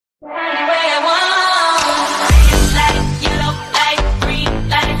Demi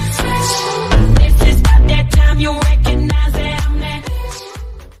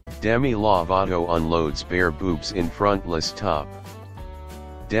Lovato unloads bare boobs in frontless top.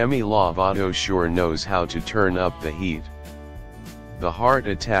 Demi Lovato sure knows how to turn up the heat. The heart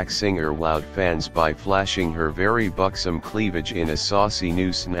attack singer wowed fans by flashing her very buxom cleavage in a saucy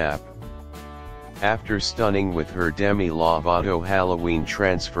new snap. After stunning with her Demi Lovato Halloween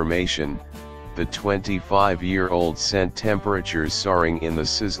transformation, the 25-year-old sent temperatures soaring in the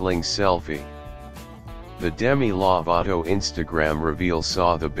sizzling selfie. The Demi Lovato Instagram reveal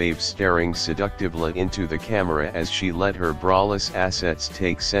saw the babe staring seductively into the camera as she let her braless assets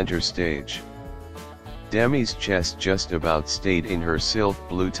take center stage. Demi's chest just about stayed in her silk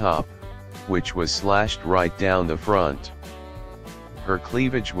blue top, which was slashed right down the front. Her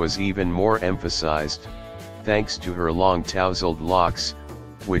cleavage was even more emphasized, thanks to her long tousled locks,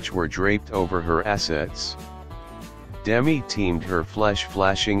 which were draped over her assets. Demi teamed her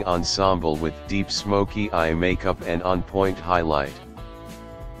flesh-flashing ensemble with deep smoky eye makeup and on-point highlight.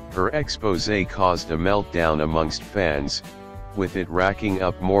 Her exposé caused a meltdown amongst fans, with it racking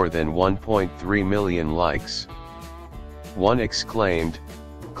up more than 1.3 million likes. One exclaimed,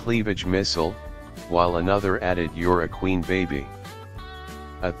 "Cleavage missile," while another added, "You're a queen, baby."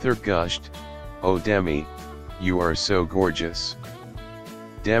 A third gushed, "Oh Demi, you are so gorgeous."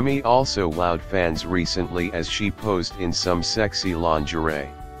 Demi also wowed fans recently as she posed in some sexy lingerie.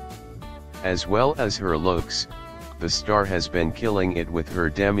 As well as her looks, the star has been killing it with her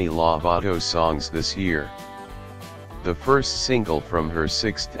Demi Lovato songs this year. The first single from her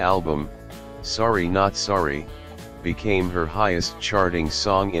sixth album, Sorry Not Sorry, became her highest charting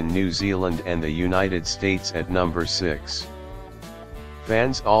song in New Zealand and the United States at number 6.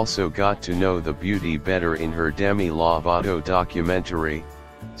 Fans also got to know the beauty better in her Demi Lovato documentary,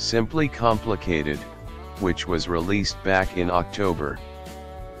 Simply Complicated, which was released back in October.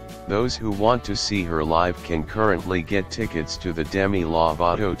 Those who want to see her live can currently get tickets to the Demi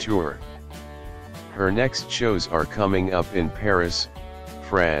Lovato tour. Her next shows are coming up in Paris,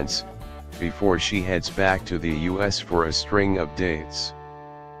 France, before she heads back to the US for a string of dates.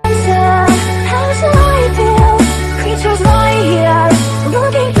 Creatures right here,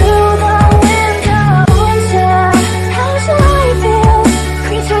 looking through